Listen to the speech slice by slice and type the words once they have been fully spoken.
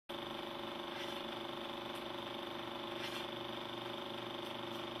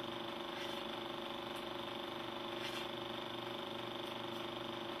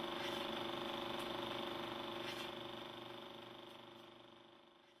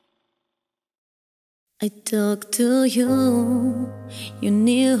I talked to you, you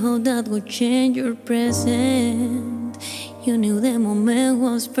knew how that would change your present. You knew the moment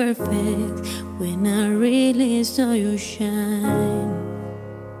was perfect when I really saw you shine.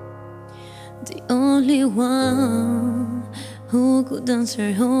 The only one who could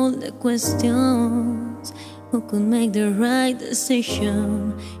answer all the questions, who could make the right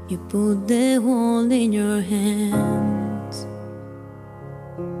decision. You put the world in your hands.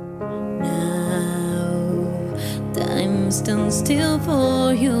 Time stands still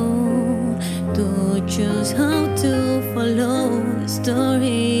for you to choose how to follow the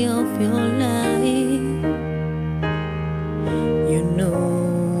story of your life. You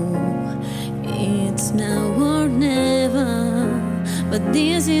know it's now or never, but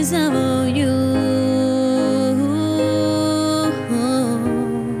this is about you.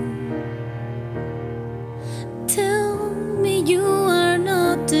 Tell me you are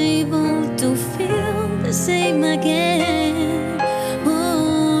not able to feel the same again.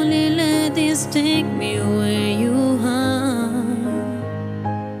 Only let this take me where you are.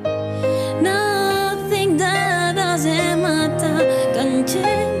 Nothing that doesn't matter can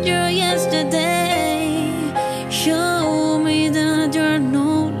change your yesterday. Show me that you're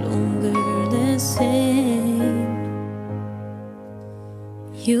no longer the same.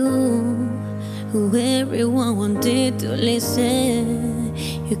 You, who everyone wanted to listen,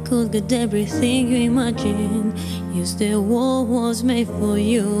 you could get everything you imagined. Yes, the world was made for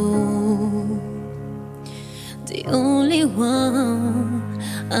you. The only one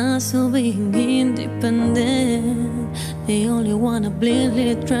also being independent. The only one I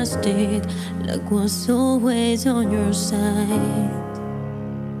blindly trusted, like was always on your side.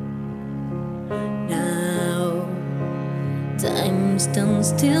 Now time stands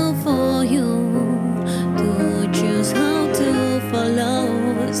still for you to choose how to follow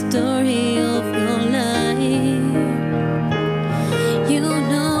a story